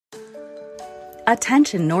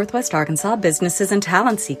Attention Northwest Arkansas businesses and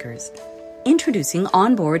talent seekers. Introducing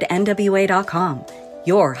OnboardNWA.com,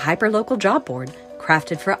 your hyperlocal job board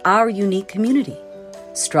crafted for our unique community.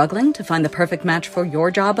 Struggling to find the perfect match for your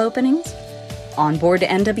job openings? Onboard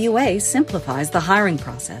NWA simplifies the hiring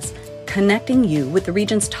process, connecting you with the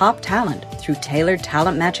region's top talent through tailored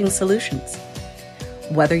talent matching solutions.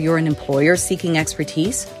 Whether you're an employer seeking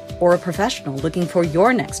expertise or a professional looking for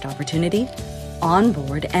your next opportunity,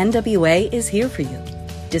 Onboard NWA is here for you.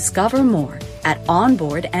 Discover more at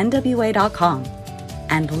onboardnwa.com.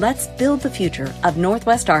 And let's build the future of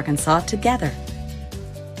Northwest Arkansas together.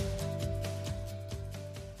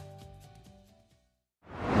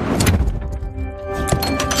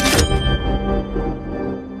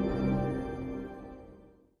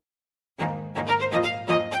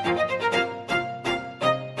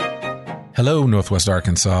 Hello, Northwest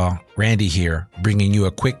Arkansas. Randy here, bringing you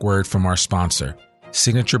a quick word from our sponsor,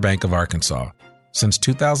 Signature Bank of Arkansas. Since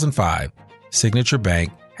 2005, Signature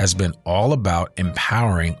Bank has been all about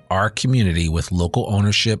empowering our community with local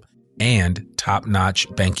ownership and top-notch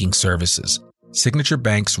banking services. Signature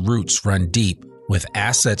Bank's roots run deep with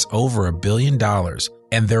assets over $1 billion,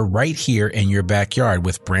 and they're right here in your backyard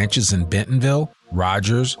with branches in Bentonville,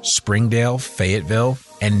 Rogers, Springdale, Fayetteville,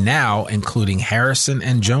 and now including Harrison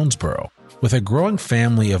and Jonesboro. With a growing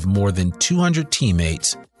family of more than 200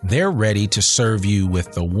 teammates, they're ready to serve you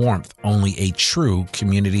with the warmth only a true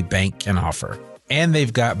community bank can offer. And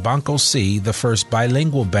they've got Banco C, the first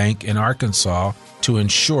bilingual bank in Arkansas, to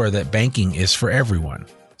ensure that banking is for everyone.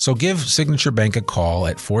 So give Signature Bank a call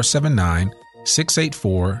at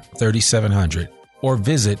 479-684-3700 or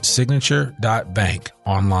visit signature.bank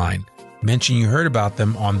online. Mention you heard about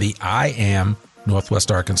them on the I Am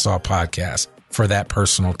Northwest Arkansas podcast for that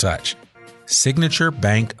personal touch. Signature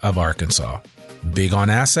Bank of Arkansas. Big on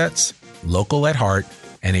assets, local at heart,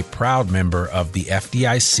 and a proud member of the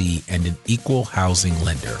FDIC and an equal housing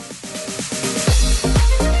lender.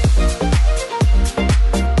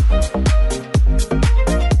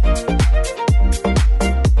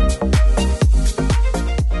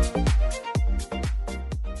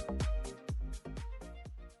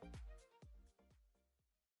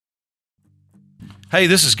 Hey,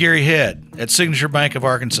 this is Gary Head at Signature Bank of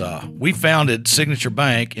Arkansas. We founded Signature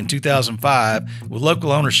Bank in 2005 with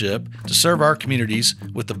local ownership to serve our communities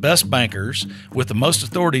with the best bankers with the most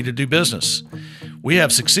authority to do business. We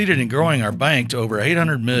have succeeded in growing our bank to over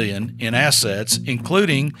 $800 million in assets,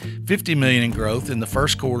 including $50 million in growth in the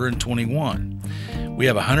first quarter in 21. We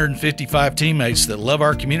have 155 teammates that love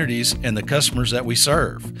our communities and the customers that we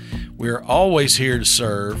serve. We are always here to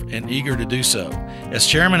serve and eager to do so. As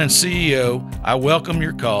Chairman and CEO, I welcome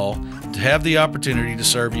your call to have the opportunity to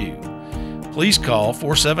serve you. Please call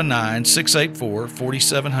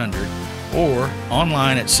 479-684-4700 or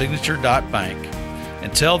online at signature.bank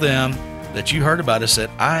and tell them that you heard about us at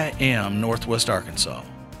I Am Northwest Arkansas.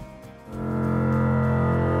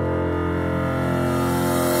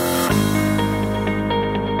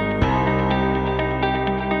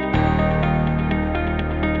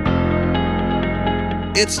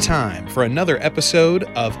 It's time for another episode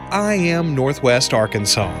of I Am Northwest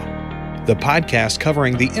Arkansas, the podcast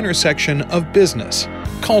covering the intersection of business,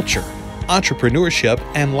 culture, entrepreneurship,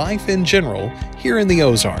 and life in general here in the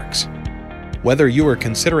Ozarks. Whether you are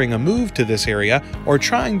considering a move to this area or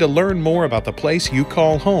trying to learn more about the place you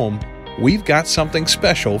call home, we've got something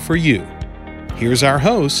special for you. Here's our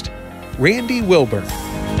host, Randy Wilburn.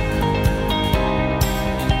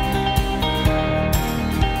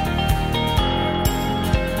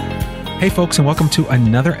 Hey folks, and welcome to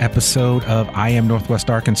another episode of I Am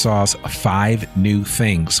Northwest Arkansas's 5 New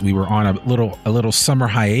Things. We were on a little summer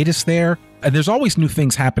hiatus there, and there's always new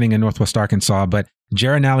things happening in Northwest Arkansas, but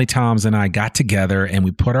Jaranali Toms and I got together and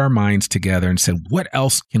we put our minds together and said, what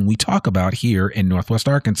else can we talk about here in Northwest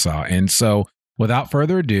Arkansas? And so without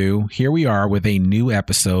further ado, here we are with a new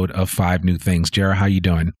episode of 5 New Things. Jara, how you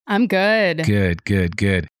doing? I'm good.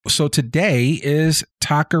 Good. So today is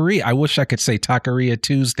Taqueria. I wish I could say Taqueria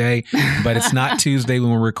Tuesday, but it's not Tuesday when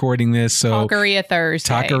we're recording this. So Taqueria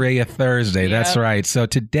Thursday. Taqueria Thursday. Yep. That's right. So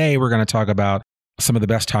today we're going to talk about some of the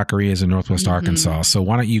best taquerias in Northwest Arkansas. So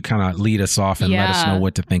why don't you kind of lead us off and let us know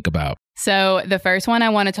what to think about? So the first one I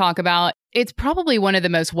want to talk about, it's probably one of the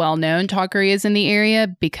most well-known taquerias in the area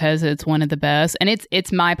because it's one of the best, and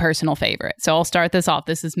it's my personal favorite. So I'll start this off.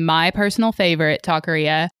 This is my personal favorite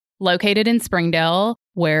taqueria, located in Springdale,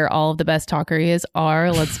 where all of the best taquerias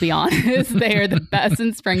are. Let's be honest. They are the best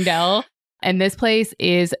in Springdale. And this place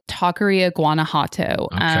is Taqueria Guanajuato.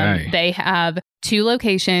 Okay. They have 2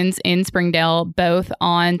 locations in Springdale, both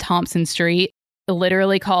on Thompson Street,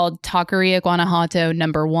 literally called Taqueria Guanajuato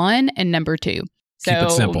number 1 and number 2. So, keep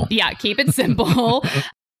it simple. Yeah, keep it simple.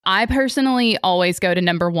 I personally always go to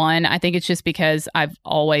number one. I think it's just because I've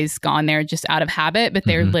always gone there just out of habit, but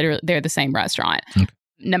they're they're the same restaurant. Okay.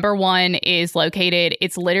 Number one is located,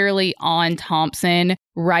 it's literally on Thompson,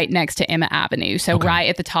 right next to Emma Avenue. So right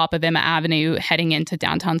at the top of Emma Avenue, heading into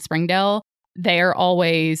downtown Springdale. They're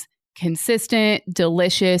always consistent,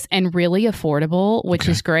 delicious, and really affordable, which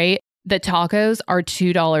is great. The tacos are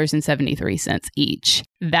 $2.73 each.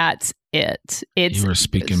 That's it. It's you were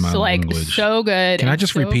speaking my language. So good. Can I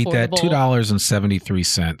just repeat affordable. that?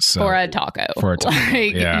 $2.73 for a taco. For a taco.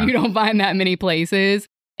 Like, you don't find that many places.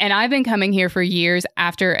 And I've been coming here for years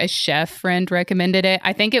after a chef friend recommended it.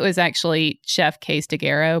 I think it was actually Chef Case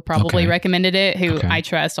DeGuero probably recommended it, who I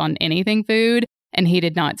trust on anything food. And he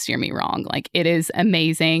did not steer me wrong. Like, it is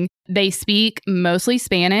amazing. They speak mostly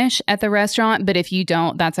Spanish at the restaurant, but if you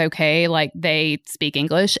don't, that's okay. Like, they speak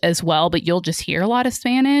English as well, but you'll just hear a lot of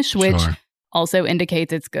Spanish, which also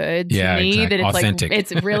indicates it's good to me. That it's authentic. Like,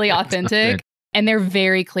 it's really authentic. And they're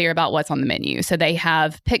very clear about what's on the menu. So they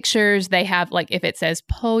have pictures. They have, like, if it says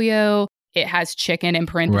pollo, it has chicken in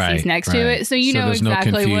parentheses next to it. So you know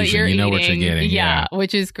exactly what you're eating. You know what you're getting. Yeah,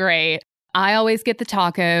 which is great. I always get the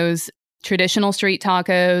tacos. Traditional street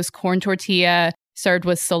tacos, corn tortilla, served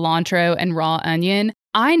with cilantro and raw onion.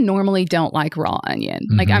 I normally don't like raw onion.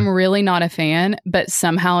 Like, I'm really not a fan, but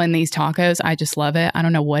somehow in these tacos, I just love it. I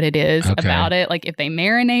don't know what it is about it. Like, if they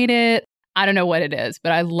marinate it, I don't know what it is,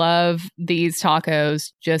 but I love these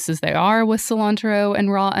tacos just as they are with cilantro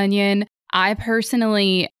and raw onion. I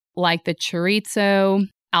personally like the chorizo,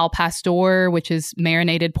 al pastor, which is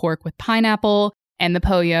marinated pork with pineapple, and the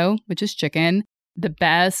pollo, which is chicken. The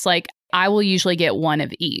best, like, I will usually get one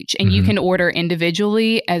of each, and you can order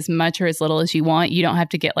individually as much or as little as you want. You don't have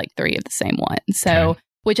to get like 3 of the same one. So,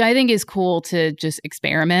 which I think is cool to just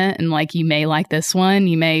experiment, and like, you may like this one,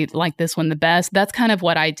 you may like this one the best. That's kind of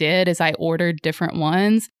what I did, is I ordered different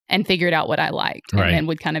ones and figured out what I liked, and then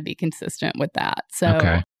would kind of be consistent with that.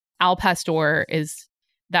 So al pastor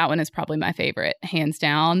that one is probably my favorite, hands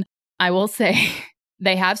down. I will say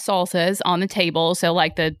they have salsas on the table. So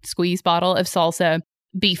like the squeeze bottle of salsa.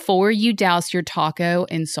 Before you douse your taco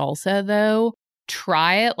in salsa, though,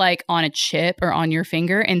 try it like on a chip or on your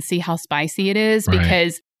finger and see how spicy it is,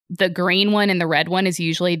 because the green one and the red one is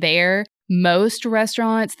usually there. Most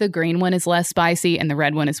restaurants, the green one is less spicy and the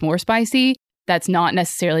red one is more spicy. That's not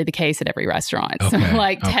necessarily the case at every restaurant. So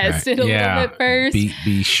test it a little bit first.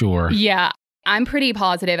 Be sure. Yeah. I'm pretty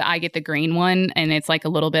positive I get the green one and it's like a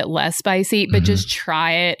little bit less spicy, but just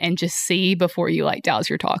try it and just see before you like douse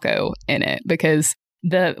your taco in it, because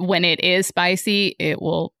when it is spicy, it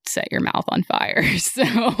will set your mouth on fire.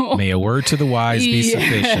 So may a word to the wise be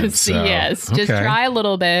sufficient. So. Yes. Just try a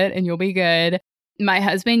little bit and you'll be good. My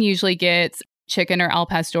husband usually gets chicken or al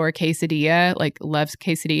pastor quesadilla, like loves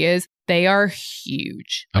quesadillas. They are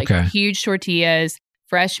huge, like huge tortillas,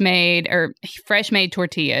 fresh made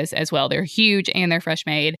tortillas as well. They're huge and they're fresh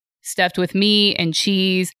made, stuffed with meat and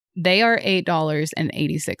cheese. They are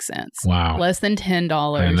 $8.86. Wow. Less than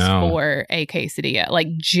 $10 for a quesadilla, like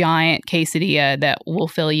giant quesadilla that will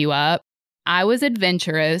fill you up. I was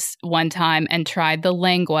adventurous one time and tried the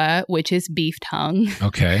lengua, which is beef tongue.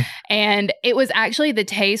 Okay. And it was actually, the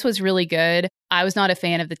taste was really good. I was not a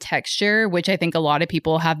fan of the texture, which I think a lot of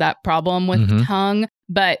people have that problem with tongue,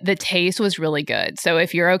 but the taste was really good. So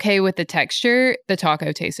if you're okay with the texture, the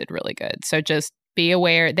taco tasted really good. So just be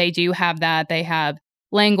aware. They do have that. They have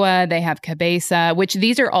lengua, they have cabeza, which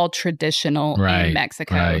these are all traditional in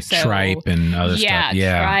Mexico. Right. So, tripe and other stuff.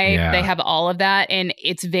 Yeah, tripe. Yeah. They have all of that, and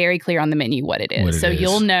it's very clear on the menu what it is.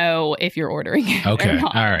 You'll know if you're ordering it or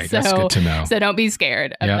not. All right. That's good to know. So don't be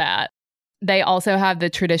scared of that. They also have the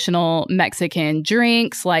traditional Mexican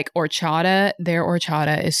drinks like horchata. Their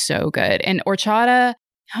horchata is so good. And horchata,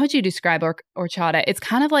 how would you describe horchata? It's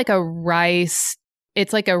kind of like a rice.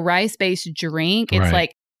 It's like a rice-based drink. It's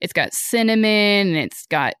like, it's got cinnamon and it's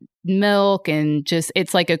got milk and just,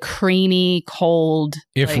 it's like a creamy, cold.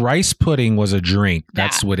 If rice pudding was a drink,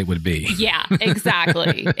 that's what it would be. Yeah,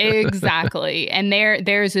 exactly. Exactly. And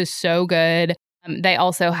theirs is so good. They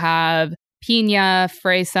also have piña,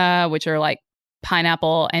 fresa, which are like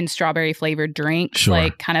pineapple and strawberry flavored drinks,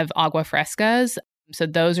 like kind of agua frescas. So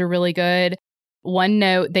those are really good. One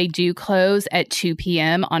note, they do close at 2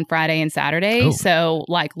 p.m. on Friday and Saturday. Oh. So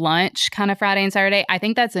like lunch kind of Friday and Saturday. I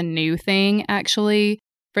think that's a new thing actually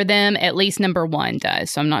for them. At least number 1 does.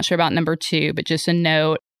 So I'm not sure about number 2, but just a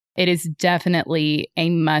note, it is definitely a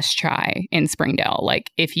must try in Springdale. Like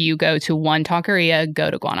if you go to one taqueria, go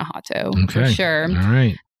to Guanajuato for sure. All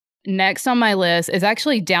right. Next on my list is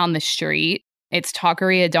actually down the street. It's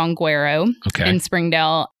Taqueria Don Guero in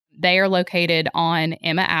Springdale. They are located on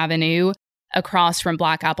Emma Avenue, across from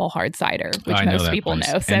Black Apple Hard Cider, which most people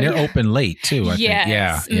know. So, and they're open late too, I think.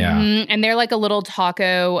 Yeah. Mm-hmm. And they're like a little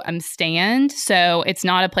taco stand. So it's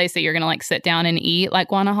not a place that you're going to like sit down and eat like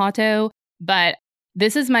Guanajuato. But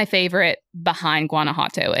this is my favorite behind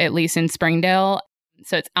Guanajuato, at least in Springdale.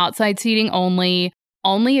 So it's outside seating only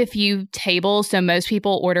a few tables. So most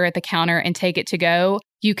people order at the counter and take it to go.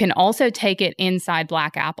 You can also take it inside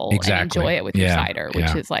Black Apple and enjoy it with your cider,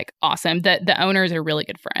 which is like awesome. The owners are really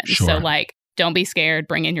good friends. Sure. So like, don't be scared.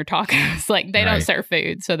 Bring in your tacos. Like they don't serve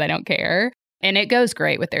food, so they don't care. And it goes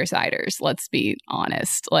great with their ciders. Let's be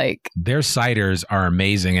honest. Like their ciders are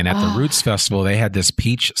amazing. And at the Roots Festival, they had this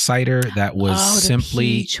peach cider that was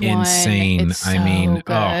simply insane. It's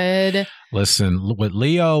good. Listen, what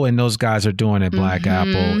Leo and those guys are doing at Black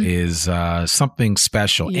Apple is something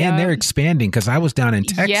special. And they're expanding because I was down in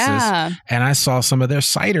Texas and I saw some of their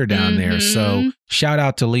cider down there. So shout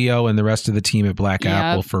out to Leo and the rest of the team at Black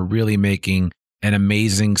Apple for really making an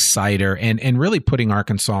amazing cider and really putting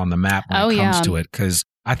Arkansas on the map when it comes to it. Because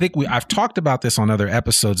I think I've talked about this on other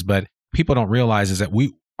episodes, but people don't realize is that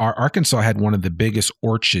our Arkansas had one of the biggest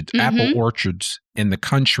apple orchards in the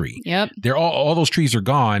country. Yep. They're all those trees are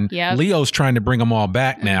gone. Yep. Leo's trying to bring them all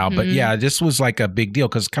back now. But yeah, this was like a big deal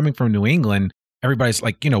because coming from New England, everybody's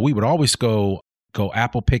like, we would always go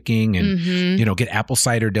apple picking and, get apple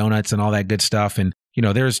cider donuts and all that good stuff. And,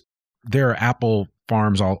 there are apple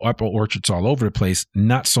farms, apple orchards all over the place.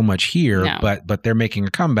 Not so much here, but they're making a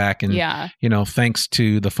comeback. And, thanks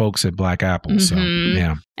to the folks at Black Apple. So,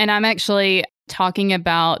 yeah. And I'm actually talking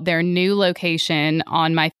about their new location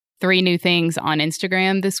on my 3 new things on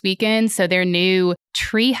Instagram this weekend. So their new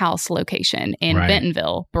Treehouse location in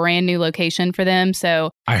Bentonville, brand new location for them.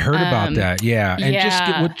 So I heard about that. Yeah. And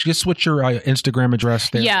just what's your Instagram address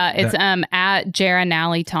there? Yeah. It's at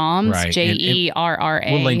Jerra Toms,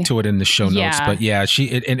 Jerra. We'll link to it in the show notes. But yeah,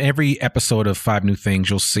 in every episode of 5 New Things,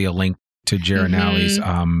 you'll see a link to Jerra Nally's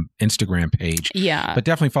Instagram page. Yeah. But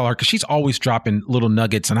definitely follow her because she's always dropping little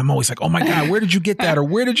nuggets and I'm always like, oh my God, where did you get that? Or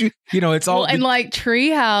where did you, it's all. And like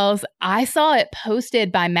Treehouse, I saw it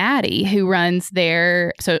posted by Maddie who runs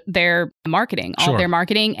their marketing, all their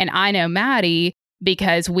marketing. And I know Maddie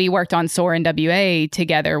because we worked on SOAR NWA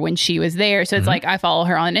together when she was there. So it's like, I follow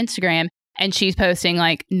her on Instagram and she's posting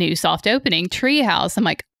like new soft opening Treehouse. I'm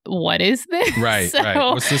like, what is this? Right.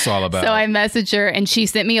 What's this all about? So I messaged her and she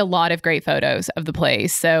sent me a lot of great photos of the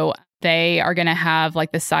place. So they are going to have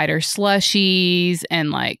like the cider slushies and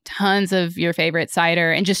like tons of your favorite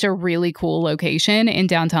cider and just a really cool location in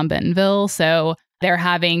downtown Bentonville. So they're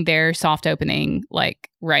having their soft opening like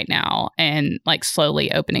right now and like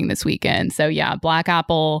slowly opening this weekend. So yeah, Black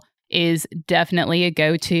Apple is definitely a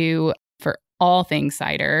go-to for all things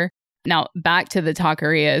cider. Now, back to the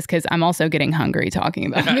taquerias, because I'm also getting hungry talking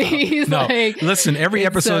about these. Listen, every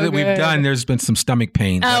episode that we've done, there's been some stomach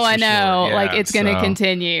pain. Oh, I know. Sure. Yeah, it's going to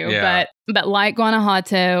continue. Yeah. But like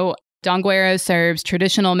Guanajuato, Don Guero serves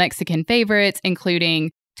traditional Mexican favorites, including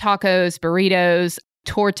tacos, burritos,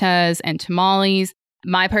 tortas, and tamales.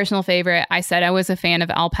 My personal favorite, I said I was a fan of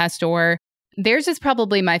Al Pastor. Theirs is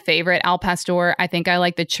probably my favorite, Al Pastor. I think I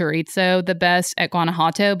like the chorizo the best at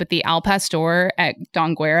Guanajuato, but the Al Pastor at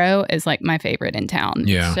Don Guero is like my favorite in town.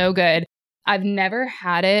 Yeah. So good. I've never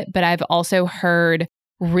had it, but I've also heard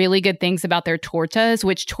really good things about their tortas,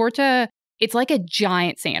 which it's like a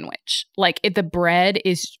giant sandwich. Like the bread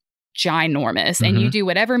is ginormous and you do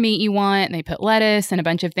whatever meat you want and they put lettuce and a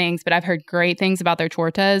bunch of things, but I've heard great things about their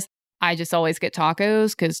tortas. I just always get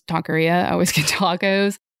tacos because taqueria, I always get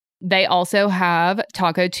tacos. They also have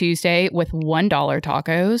Taco Tuesday with $1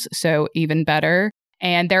 tacos, so even better.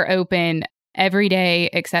 And they're open every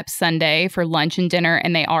day except Sunday for lunch and dinner,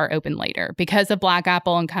 and they are open later. Because of Black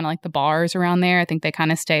Apple and kind of like the bars around there, I think they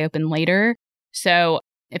kind of stay open later. So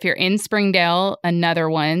if you're in Springdale, another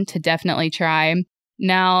one to definitely try.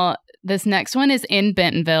 Now, this next one is in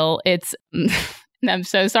Bentonville. It's... I'm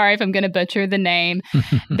so sorry if I'm going to butcher the name.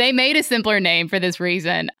 They made a simpler name for this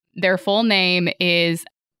reason. Their full name is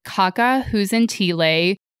Caca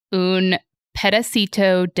Juzentile un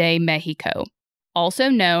Pedacito de Mexico, also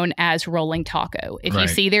known as Rolling Taco. If you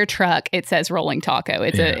see their truck, it says Rolling Taco.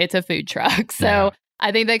 It's a food truck. So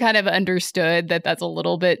I think they kind of understood that that's a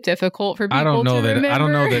little bit difficult for people to remember. I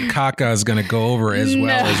don't know that Caca is going to go over as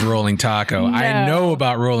well as Rolling Taco. No. I know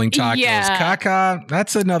about Rolling Tacos. Yeah. Caca,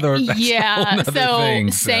 that's another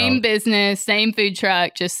thing. Same business, same food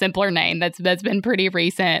truck, just simpler name. That's been pretty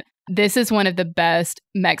recent. This is one of the best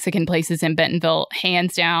Mexican places in Bentonville,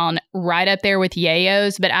 hands down, right up there with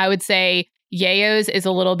Yayo's. But I would say Yayo's is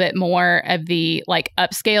a little bit more of the like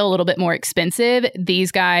upscale, a little bit more expensive.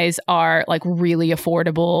 These guys are like really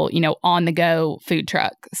affordable, on the go food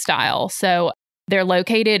truck style. So they're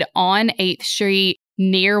located on 8th Street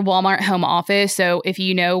near Walmart Home Office. So if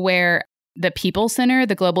you know where the People Center,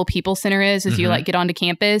 the Global People Center is, as you like get onto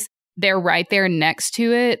campus, they're right there next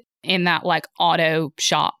to it in that like auto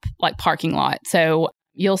shop, like parking lot. So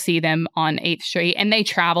you'll see them on 8th Street, and they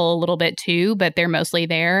travel a little bit too, but they're mostly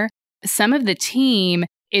there. Some of the team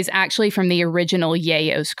is actually from the original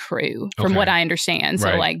Yayo's crew, from what I understand.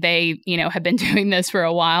 So like they, have been doing this for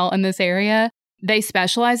a while in this area. They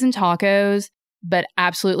specialize in tacos, but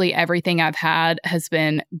absolutely everything I've had has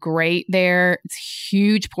been great there. It's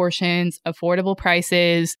huge portions, affordable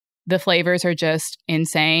prices. The flavors are just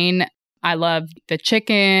insane. I love the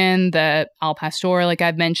chicken, the al pastor, like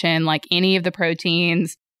I've mentioned, like any of the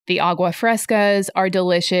proteins. The agua frescas are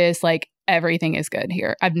delicious. Like everything is good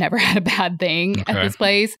here. I've never had a bad thing at this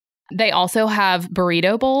place. They also have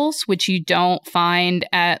burrito bowls, which you don't find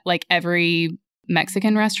at like every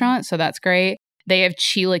Mexican restaurant. So that's great. They have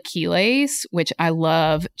chilaquiles, which I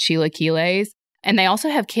love chilaquiles. And they also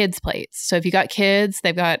have kids plates. So if you got kids,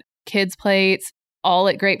 they've got kids plates, all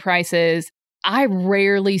at great prices. I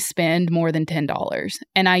rarely spend more than $10,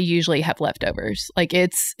 and I usually have leftovers. Like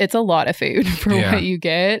it's a lot of food for what you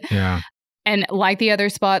get. Yeah. And like the other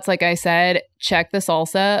spots, like I said, check the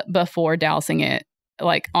salsa before dousing it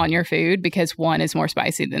like on your food, because one is more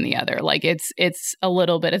spicy than the other. Like it's a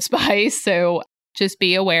little bit of spice. So just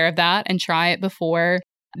be aware of that and try it before.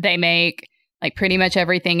 They make like pretty much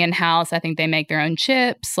everything in-house. I think they make their own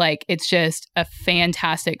chips. Like it's just a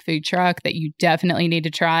fantastic food truck that you definitely need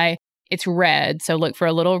to try. It's red. So look for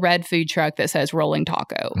a little red food truck that says Rolling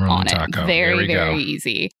Taco on it. Very, very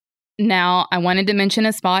easy. Now, I wanted to mention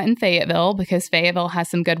a spot in Fayetteville because Fayetteville has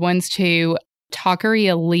some good ones too.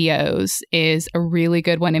 Taqueria Leo's is a really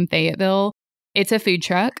good one in Fayetteville. It's a food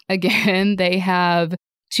truck. Again, they have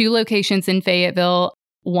 2 locations in Fayetteville,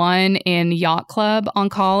 one in Yacht Club on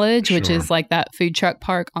College, which is like that food truck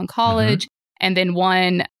park on College, and then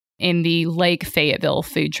one in the Lake Fayetteville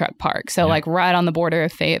Food Truck Park. So like right on the border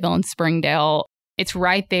of Fayetteville and Springdale. It's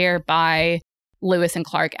right there by Lewis and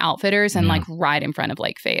Clark Outfitters and like right in front of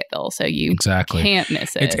Lake Fayetteville. So you can't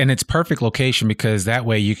miss it. It's perfect location because that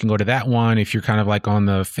way you can go to that one if you're kind of like on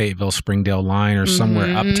the Fayetteville Springdale line or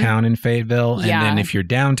somewhere uptown in Fayetteville. And then if you're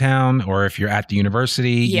downtown or if you're at the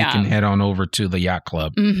university, you can head on over to the Yacht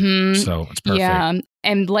Club. So it's perfect. Yeah.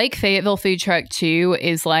 And Lake Fayetteville Food Truck too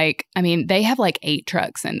is like, I mean, they have like 8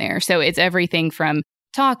 trucks in there. So it's everything from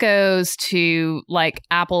tacos to like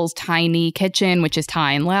Apple's Tiny Kitchen, which is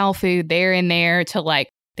Thai and Lao food. They're in there to like,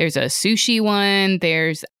 there's a sushi one.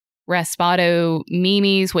 There's Respado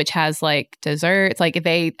Mimi's, which has like desserts. Like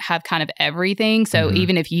they have kind of everything. So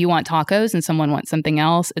even if you want tacos and someone wants something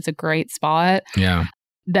else, it's a great spot. Yeah.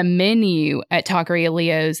 The menu at Taqueria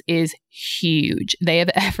Leo's is huge. They have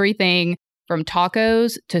everything from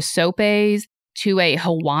tacos to sopes to a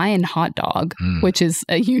Hawaiian hot dog, which is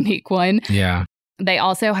a unique one. Yeah. They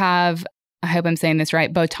also have, I hope I'm saying this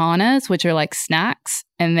right, botanas, which are like snacks,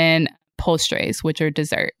 and then postres, which are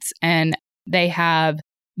desserts. And they have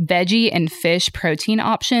veggie and fish protein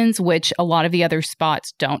options, which a lot of the other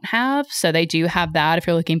spots don't have. So they do have that if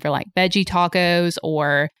you're looking for like veggie tacos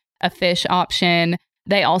or a fish option.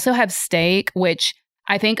 They also have steak, which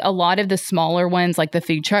I think a lot of the smaller ones, like the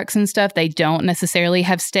food trucks and stuff, they don't necessarily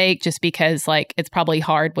have steak just because like it's probably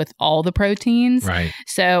hard with all the proteins. Right.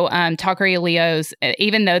 So Taqueria Leo's,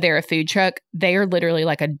 even though they're a food truck, they are literally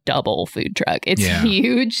like a double food truck. It's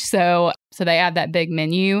huge. So they have that big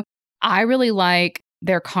menu. I really like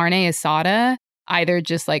their carne asada, either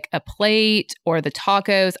just like a plate or the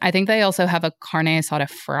tacos. I think they also have a carne asada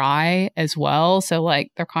fry as well. So like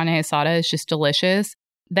their carne asada is just delicious.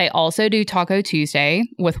 They also do Taco Tuesday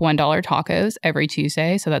with $1 tacos every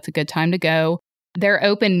Tuesday. So that's a good time to go. They're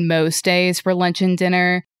open most days for lunch and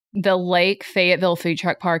dinner. The Lake Fayetteville Food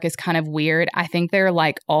Truck Park is kind of weird. I think they're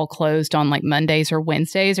like all closed on like Mondays or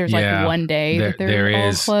Wednesdays. There's like one day that they're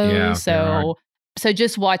all closed. Yeah, so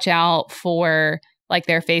just watch out for like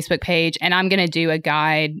their Facebook page. And I'm going to do a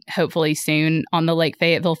guide hopefully soon on the Lake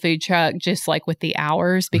Fayetteville food truck, just like with the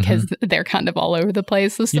hours, because they're kind of all over the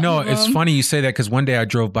place. You know, it's funny you say that because one day I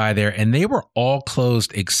drove by there and they were all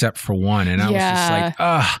closed except for one. And I was just like,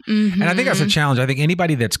 ugh. And I think that's a challenge. I think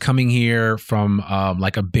anybody that's coming here from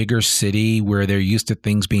like a bigger city where they're used to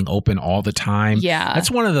things being open all the time. Yeah. That's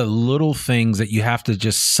one of the little things that you have to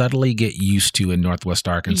just subtly get used to in Northwest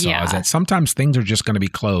Arkansas is that sometimes things are just going to be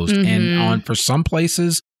closed. And for some places,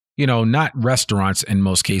 you know, not restaurants in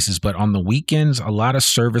most cases, but on the weekends, a lot of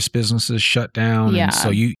service businesses shut down. And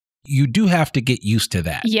so you you do have to get used to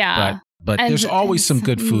that. Yeah. But there's always some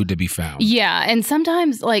good food to be found. Yeah. And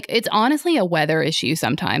sometimes, like, it's honestly a weather issue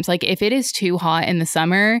sometimes. Like, if it is too hot in the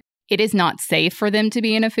summer, it is not safe for them to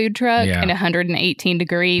be in a food truck in 118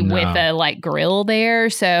 degree with a, like, grill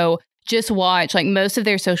there. So just watch, like, most of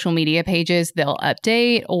their social media pages, they'll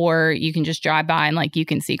update, or you can just drive by and, like, you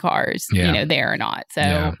can see cars, you know, there or not.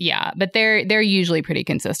 So, but they're usually pretty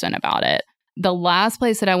consistent about it. The last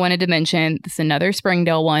place that I wanted to mention, this is another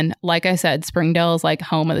Springdale one. Like I said, Springdale is like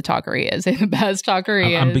home of the taquerias. They're the best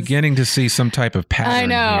taquerias. I'm beginning to see some type of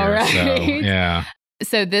pattern I know, here, right? So, yeah.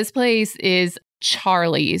 So this place is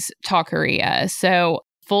Charlie's Taqueria. So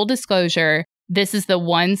full disclosure, this is the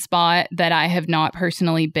one spot that I have not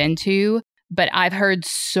personally been to, but I've heard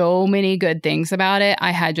so many good things about it.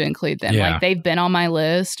 I had to include them. Yeah. Like, they've been on my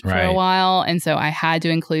list for a while, and so I had to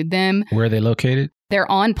include them. Where are they located? They're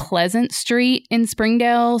on Pleasant Street in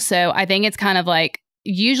Springdale. So I think it's kind of like,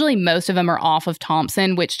 usually most of them are off of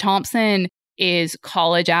Thompson, which Thompson is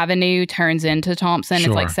College Avenue, turns into Thompson.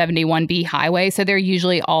 Sure. It's like 71B highway. So they're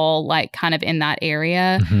usually all like kind of in that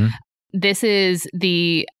area. Mm-hmm. This is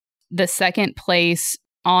the second place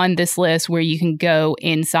on this list where you can go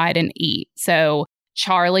inside and eat. So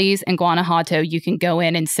Charlie's and Guanajuato, you can go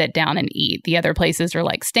in and sit down and eat. The other places are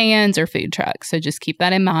like stands or food trucks. So just keep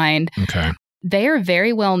that in mind. Okay. They are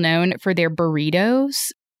very well known for their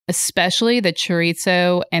burritos, especially the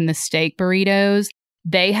chorizo and the steak burritos.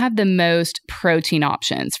 They have the most protein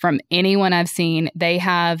options from anyone I've seen. They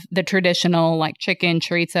have the traditional like chicken,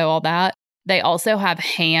 chorizo, all that. They also have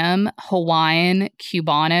ham, Hawaiian,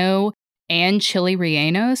 Cubano, and chili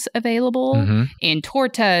rellenos available in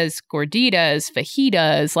tortas, gorditas,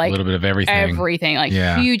 fajitas, like a little bit of everything. Everything, like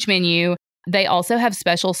huge menu. They also have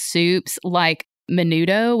special soups like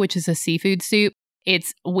menudo, which is a seafood soup.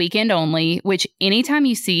 It's weekend only, which anytime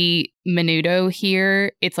you see menudo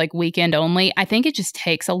here, it's like weekend only. I think it just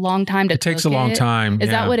takes a long time to cook. It takes a long time. Is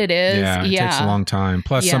that what it is? Yeah, it takes a long time.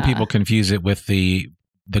 Plus, some people confuse it with the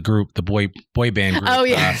group, the boy band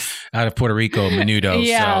group out of Puerto Rico, Menudo.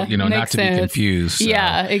 Yeah, so, you know, not to be confused. So.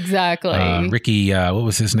 Yeah, exactly. Ricky, what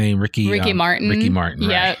was his name? Ricky Martin. Ricky Martin,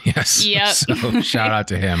 right? Yep. Yes. Yep. So shout out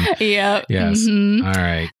to him. Yep. Yes. Mm-hmm. All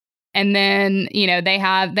right. And then, you know, they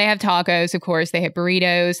have tacos, of course. They have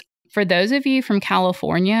burritos. For those of you from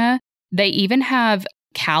California, they even have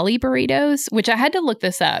Cali burritos, which I had to look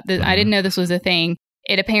this up. I didn't know this was a thing.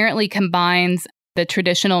 It apparently combines the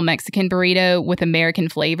traditional Mexican burrito with American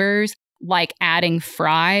flavors, like adding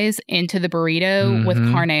fries into the burrito with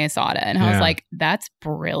carne asada. And I was like, that's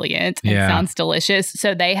brilliant. It sounds delicious.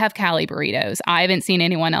 So they have Cali burritos. I haven't seen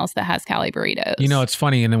anyone else that has Cali burritos. You know, it's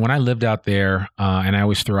funny. And then when I lived out there, and I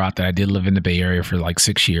always throw out that I did live in the Bay Area for like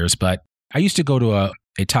 6 years, but I used to go to a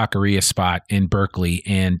taqueria spot in Berkeley,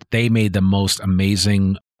 and they made the most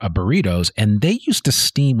amazing burritos. And they used to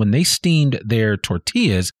steam, when they steamed their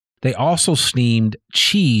tortillas, they also steamed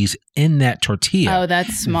cheese in that tortilla. Oh,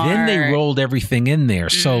 that's smart. Then they rolled everything in there.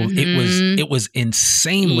 So it was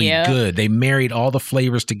insanely good. They married all the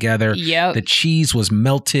flavors together. Yep. The cheese was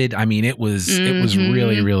melted. I mean, it was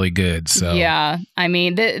really, really good. So yeah. I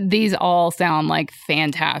mean, these all sound like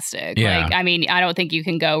fantastic. Yeah. Like, I mean, I don't think you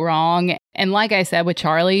can go wrong. And like I said with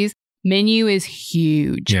Charlie's, menu is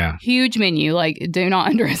huge. Yeah. Huge menu. Like, do not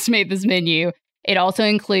underestimate this menu. It also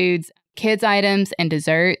includes kids items and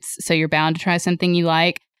desserts, so you're bound to try something you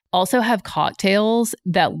like. Also have cocktails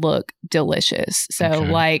that look delicious. So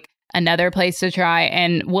like another place to try,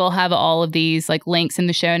 and we'll have all of these like links in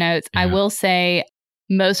the show notes. I will say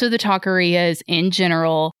most of the taquerias in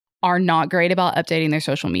general are not great about updating their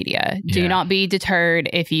social media. Do not be deterred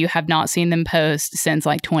if you have not seen them post since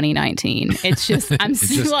like 2019. It's just, I'm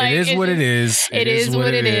like, it is what it is. It is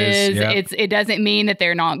what it is. Yep. It doesn't mean that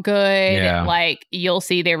they're not good. Yeah. Like, you'll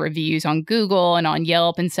see their reviews on Google and on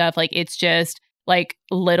Yelp and stuff. Like, it's just like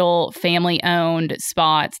little family owned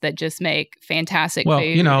spots that just make fantastic food. Well,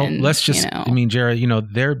 you know, let's just, I mean, Jared, you know,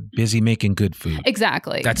 they're busy making good food.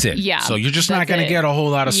 Exactly. That's it. Yeah. So you're just not going to get a whole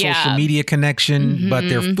lot of social media connection, but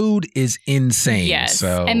their food is insane. Yes.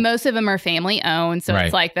 So. And most of them are family owned. So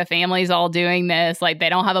it's like the family's all doing this. Like, they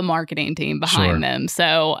don't have a marketing team behind them.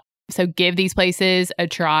 So give these places a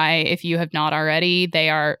try if you have not already. They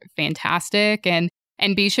are fantastic.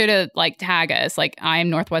 And be sure to like tag us. Like, I'm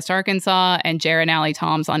Northwest Arkansas and Jared and Allie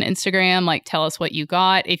Toms on Instagram. Like, tell us what you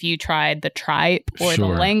got. If you tried the tripe or the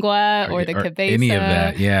lengua or the cabeza. Any of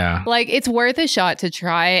that, yeah. Like, it's worth a shot to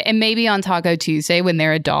try it. And maybe on Taco Tuesday when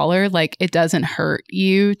they're $1, like, it doesn't hurt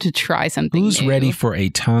you to try something Who's new. ready for a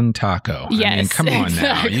tongue taco? Yes, I mean, come on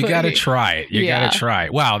now. You got to try it. You got to try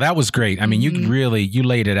it. Wow, that was great. I mean, you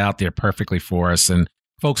laid it out there perfectly for us. And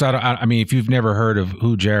Folks, I mean, if you've never heard of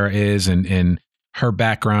who Jara is and her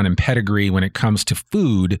background and pedigree when it comes to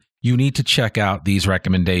food, you need to check out these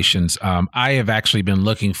recommendations. I have actually been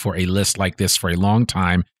looking for a list like this for a long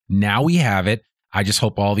time. Now we have it. I just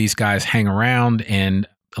hope all these guys hang around, and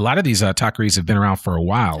a lot of these taqueries have been around for a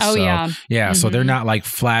while. Oh, so, yeah. Yeah. So they're not like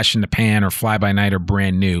flash in the pan or fly by night or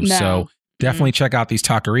brand new. No. So definitely check out these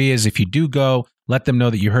taquerias. If you do go, let them know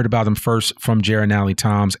that you heard about them first from Jara and Natalie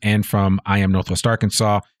Toms and from I Am Northwest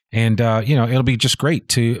Arkansas. And, it'll be just great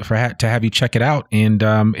to have you check it out and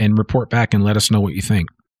report back and let us know what you think.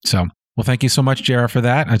 So, well, thank you so much, Jara, for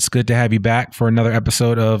that. It's good to have you back for another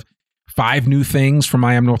episode of 5 New Things from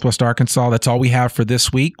I Am Northwest Arkansas. That's all we have for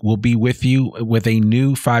this week. We'll be with you with a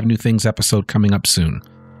new 5 New Things episode coming up soon.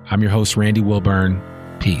 I'm your host, Randy Wilburn.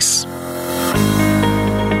 Peace.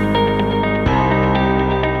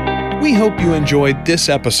 We hope you enjoyed this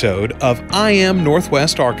episode of I Am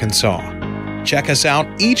Northwest Arkansas. Check us out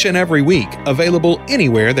each and every week, available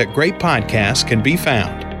anywhere that great podcasts can be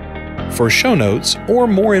found. For show notes or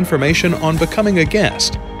more information on becoming a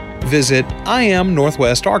guest, visit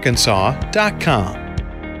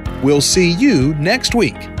IamNorthwestArkansas.com. We'll see you next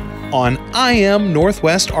week on I Am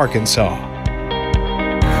Northwest Arkansas.